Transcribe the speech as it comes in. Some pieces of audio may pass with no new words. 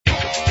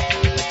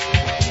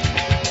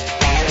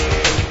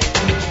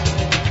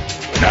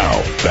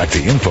back to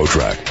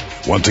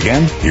InfoTrack. Once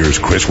again, here's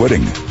Chris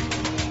Whitting.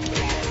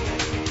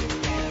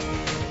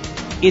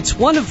 It's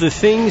one of the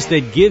things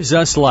that gives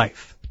us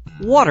life.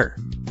 Water.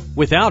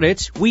 Without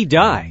it, we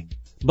die.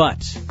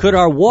 But could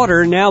our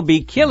water now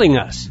be killing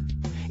us?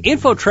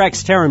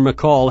 InfoTrack's Taryn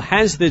McCall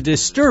has the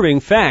disturbing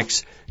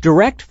facts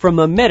direct from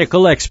a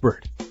medical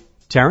expert.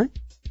 Taryn?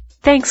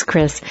 Thanks,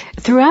 Chris.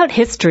 Throughout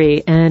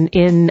history and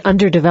in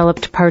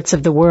underdeveloped parts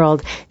of the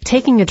world,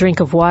 taking a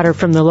drink of water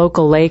from the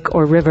local lake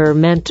or river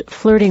meant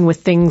flirting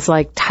with things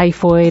like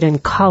typhoid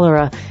and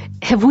cholera.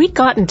 Have we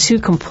gotten too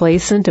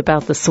complacent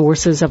about the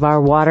sources of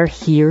our water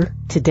here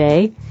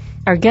today?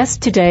 Our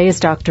guest today is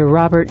Dr.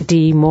 Robert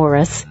D.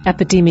 Morris,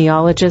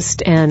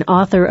 epidemiologist and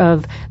author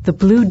of The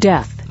Blue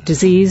Death,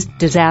 Disease,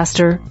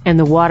 Disaster, and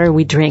the Water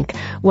We Drink.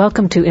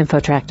 Welcome to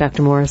InfoTrack,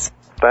 Dr. Morris.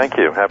 Thank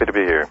you. Happy to be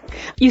here.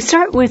 You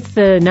start with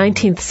the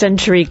 19th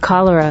century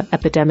cholera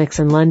epidemics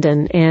in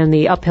London and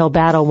the uphill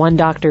battle one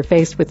doctor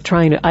faced with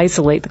trying to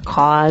isolate the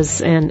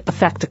cause and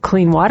affect a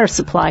clean water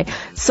supply.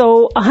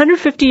 So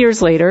 150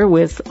 years later,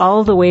 with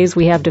all the ways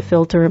we have to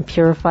filter and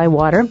purify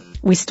water,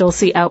 we still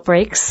see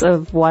outbreaks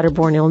of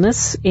waterborne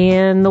illness,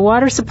 and the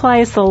water supply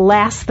is the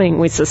last thing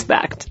we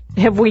suspect.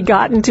 Have we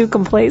gotten too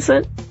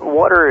complacent?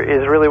 Water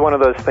is really one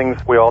of those things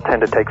we all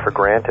tend to take for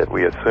granted.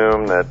 We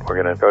assume that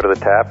we're going to go to the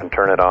tap and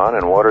turn it on,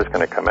 and water is going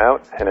to come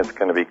out, and it's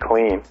going to be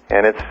clean.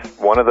 And it's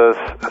one of those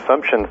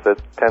assumptions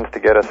that tends to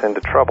get us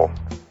into trouble.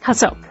 How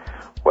so?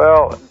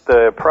 Well,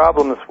 the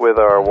problems with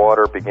our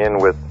water begin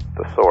with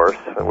the source,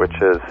 which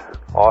is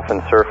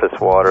often surface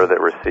water that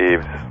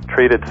receives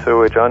treated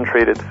sewage,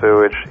 untreated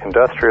sewage,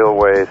 industrial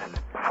waste,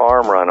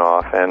 farm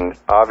runoff, and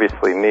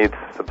obviously needs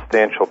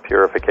substantial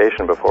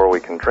purification before we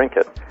can drink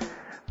it.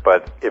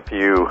 But if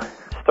you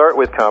start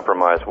with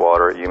compromised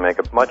water, you make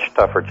a much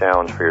tougher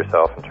challenge for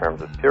yourself in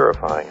terms of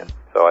purifying it.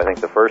 So I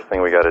think the first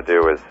thing we got to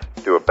do is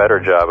do a better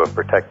job of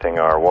protecting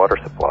our water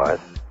supplies.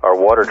 Our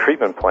water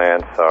treatment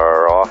plants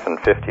are often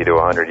 50 to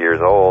 100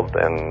 years old,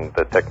 and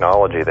the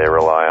technology they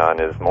rely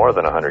on is more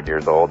than 100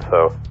 years old.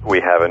 So we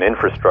have an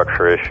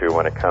infrastructure issue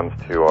when it comes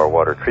to our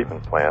water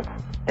treatment plants.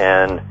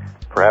 And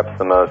perhaps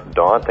the most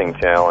daunting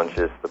challenge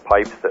is the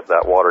pipes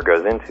that water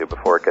goes into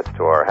before it gets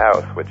to our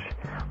house, which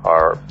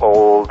are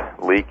old,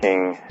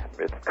 leaking.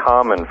 It's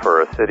common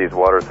for a city's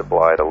water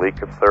supply to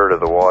leak a third of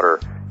the water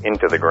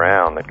into the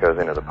ground that goes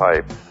into the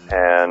pipes.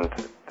 And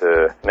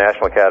the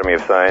National Academy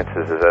of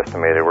Sciences has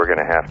estimated we're going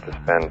to have to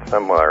spend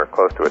somewhere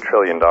close to $1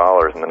 trillion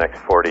in the next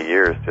 40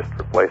 years just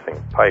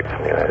replacing pipes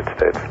in the United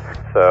States.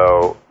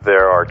 So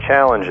there are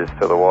challenges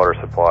to the water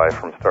supply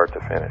from start to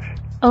finish.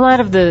 A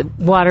lot of the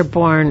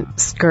waterborne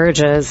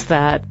scourges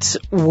that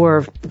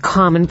were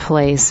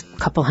commonplace a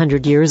couple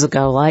hundred years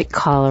ago, like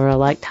cholera,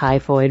 like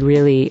typhoid,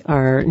 really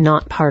are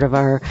not part of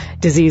our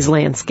disease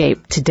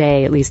landscape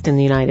today, at least in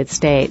the United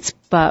States.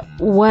 But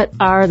what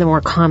are the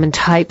more common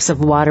types of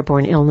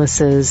waterborne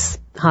illnesses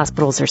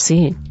hospitals are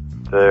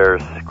seeing?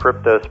 There's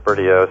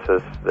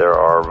cryptosporidiosis, there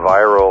are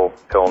viral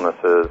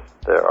illnesses,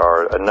 there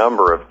are a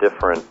number of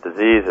different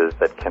diseases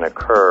that can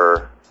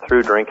occur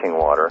through drinking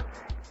water.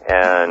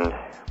 And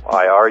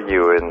I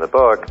argue in the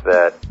book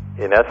that,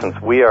 in essence,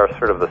 we are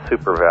sort of the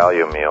super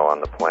value meal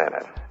on the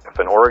planet. If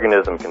an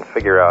organism can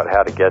figure out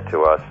how to get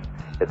to us,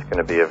 it's going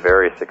to be a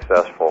very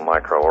successful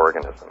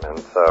microorganism. And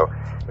so,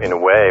 in a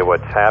way,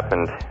 what's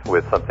happened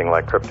with something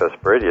like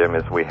Cryptosporidium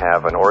is we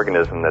have an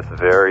organism that's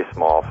very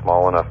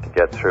small enough to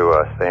get through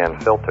a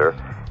sand filter,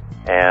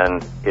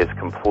 and is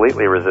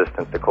completely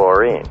resistant to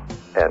chlorine.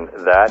 And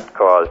that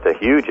caused a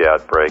huge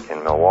outbreak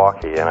in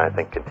Milwaukee, and I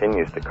think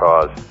continues to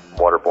cause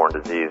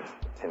waterborne disease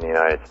in the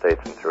United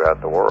States and throughout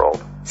the world.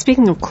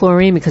 Speaking of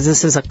chlorine, because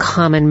this is a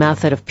common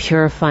method of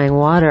purifying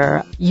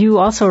water, you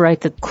also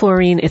write that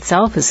chlorine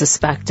itself is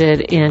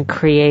suspected in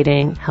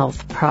creating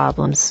health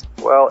problems.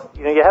 Well,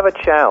 you have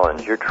a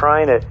challenge. You're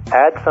trying to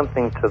add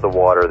something to the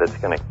water that's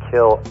going to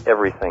kill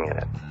everything in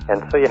it.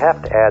 And so you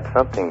have to add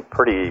something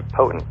pretty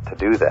potent to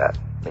do that.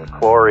 And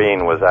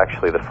chlorine was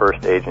actually the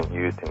first agent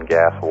used in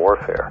gas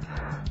warfare.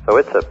 So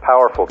it's a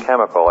powerful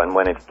chemical, and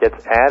when it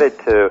gets added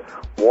to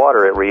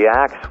water, it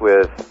reacts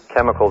with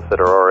chemicals that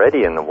are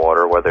already in the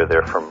water, whether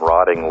they're from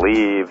rotting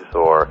leaves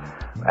or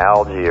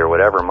algae or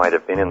whatever might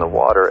have been in the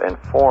water, and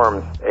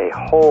forms a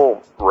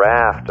whole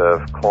raft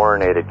of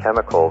chlorinated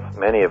chemicals,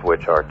 many of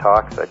which are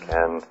toxic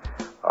and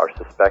are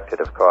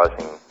suspected of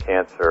causing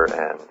cancer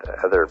and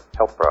other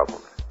health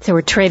problems. So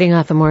we're trading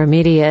off a more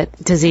immediate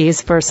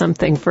disease for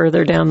something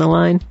further down the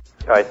line?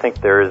 I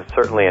think there is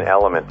certainly an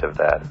element of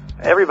that.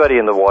 Everybody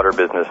in the water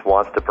business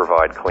wants to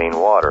provide clean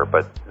water,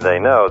 but they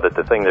know that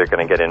the thing they're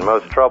going to get in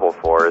most trouble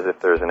for is if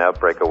there's an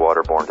outbreak of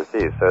waterborne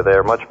disease. So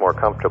they're much more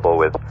comfortable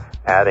with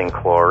adding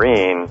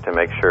chlorine to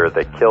make sure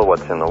they kill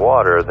what's in the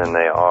water than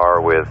they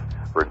are with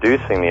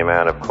reducing the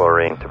amount of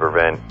chlorine to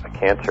prevent a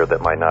cancer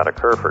that might not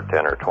occur for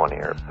 10 or 20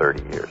 or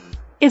 30 years.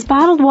 Is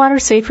bottled water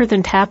safer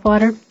than tap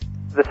water?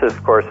 This,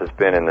 of course, has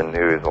been in the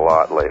news a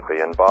lot lately.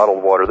 And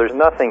bottled water, there's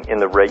nothing in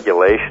the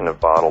regulation of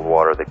bottled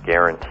water that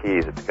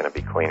guarantees it's going to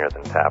be cleaner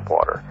than tap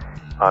water.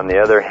 On the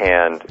other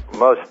hand,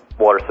 most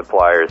water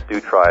suppliers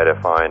do try to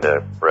find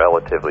a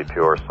relatively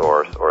pure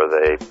source, or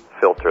they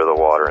filter the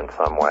water in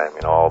some way. I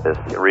mean, all this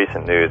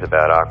recent news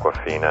about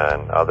Aquafina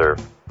and other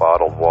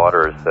bottled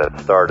waters that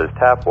start as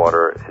tap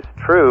water is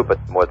true, but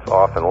what's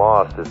often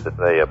lost is that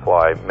they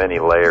apply many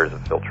layers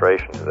of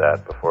filtration to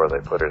that before they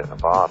put it in a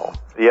bottle.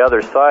 The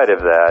other side of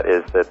that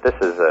is that this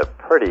is a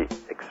pretty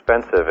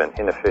expensive and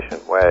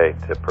inefficient way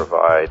to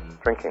provide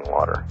drinking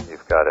water.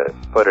 You've got to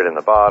put it in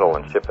the bottle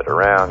and ship it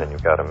around, and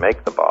you've got to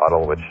make the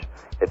bottle, which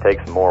it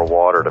takes more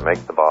water to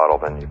make the bottle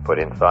than you put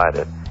inside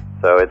it.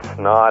 So it's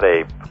not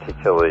a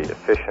particularly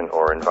efficient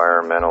or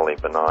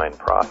environmentally benign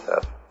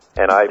process.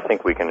 And I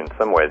think we can, in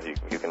some ways,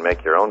 you can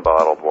make your own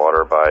bottled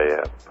water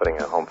by putting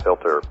a home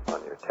filter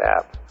on your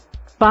tap.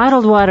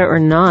 Bottled water or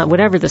not,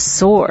 whatever the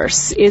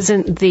source,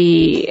 isn't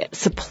the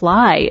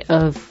supply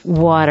of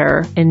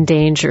water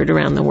endangered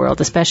around the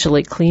world,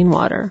 especially clean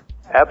water?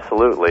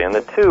 Absolutely, and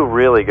the two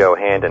really go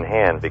hand in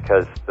hand,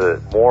 because the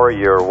more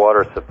your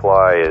water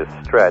supply is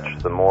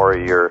stretched, the more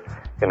you're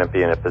going to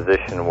be in a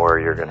position where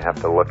you're going to have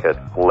to look at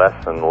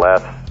less and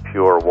less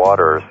pure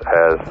waters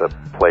as a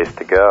place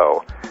to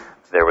go.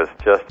 There was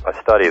just a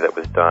study that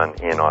was done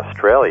in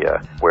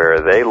Australia where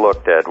they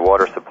looked at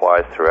water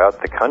supplies throughout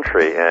the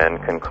country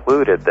and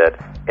concluded that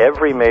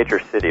every major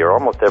city, or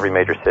almost every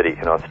major city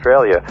in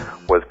Australia,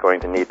 was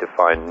going to need to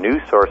find new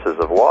sources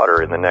of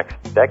water in the next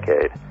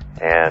decade.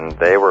 And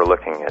they were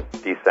looking at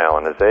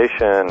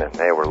desalination, and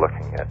they were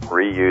looking at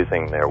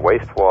reusing their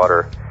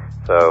wastewater.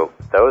 So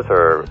those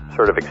are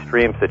sort of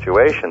extreme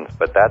situations,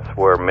 but that's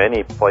where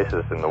many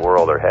places in the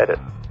world are headed.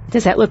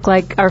 Does that look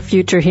like our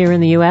future here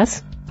in the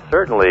U.S.?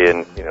 Certainly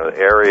in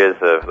areas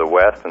of the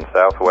West and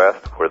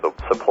Southwest where the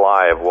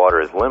supply of water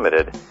is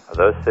limited,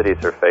 those cities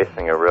are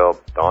facing a real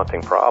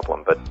daunting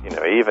problem. But,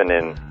 even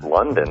in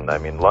London,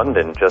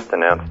 London just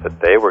announced that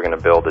they were going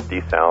to build a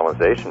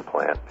desalination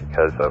plant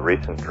because a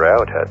recent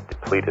drought had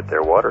depleted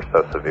their water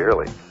so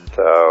severely.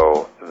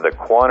 So the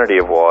quantity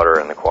of water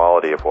and the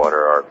quality of water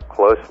are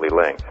closely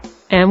linked.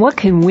 And what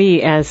can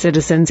we as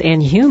citizens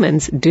and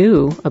humans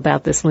do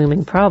about this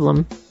looming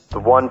problem? The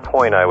one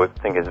point I would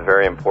think is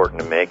very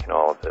important to make in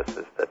all of this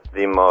is that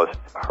the most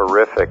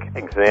horrific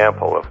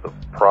example of the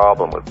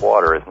problem with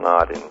water is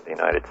not in the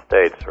United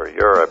States or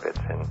Europe. It's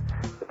in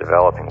the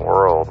developing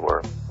world,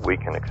 where we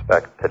can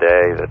expect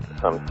today that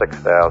some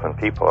 6,000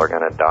 people are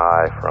going to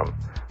die from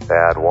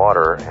bad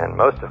water, and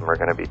most of them are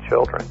going to be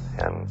children.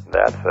 And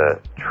that's a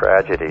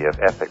tragedy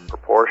of epic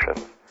proportions.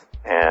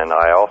 And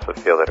I also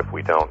feel that if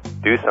we don't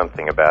do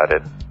something about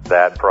it,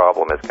 that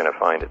problem is going to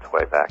find its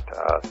way back to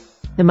us.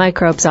 The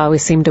microbes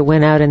always seem to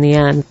win out in the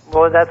end.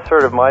 Well, that's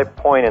sort of my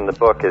point in the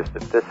book, is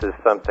that this is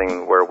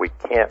something where we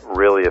can't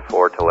really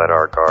afford to let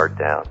our guard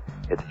down.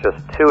 It's just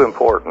too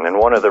important. And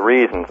one of the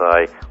reasons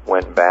I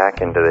went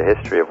back into the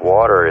history of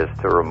water is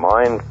to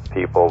remind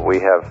people we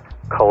have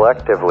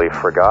collectively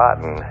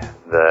forgotten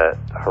the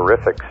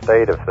horrific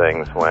state of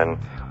things when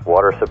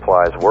water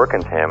supplies were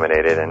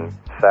contaminated and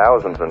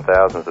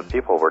thousands of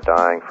people were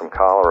dying from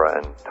cholera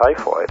and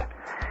typhoid.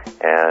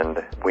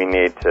 And we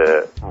need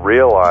to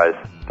realize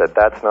that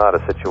that's not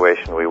a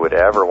situation we would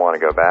ever want to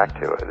go back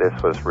to.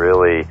 This was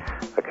really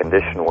a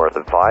condition where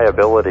the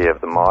viability of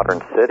the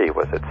modern city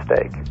was at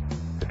stake.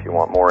 If you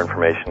want more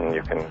information,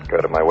 you can go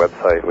to my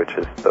website, which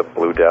is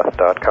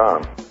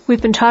thebluedeath.com.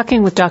 We've been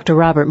talking with Dr.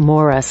 Robert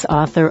Morris,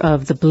 author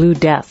of The Blue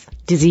Death,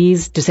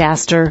 Disease,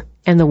 Disaster,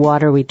 and the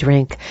Water We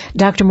Drink.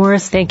 Dr.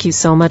 Morris, thank you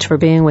so much for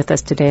being with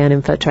us today on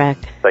InfoTrack.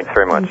 Thanks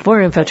very much. For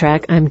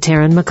InfoTrack, I'm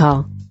Taryn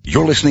McCall.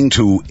 You're listening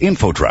to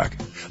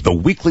InfoTrack, the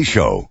weekly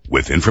show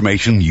with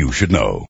information you should know.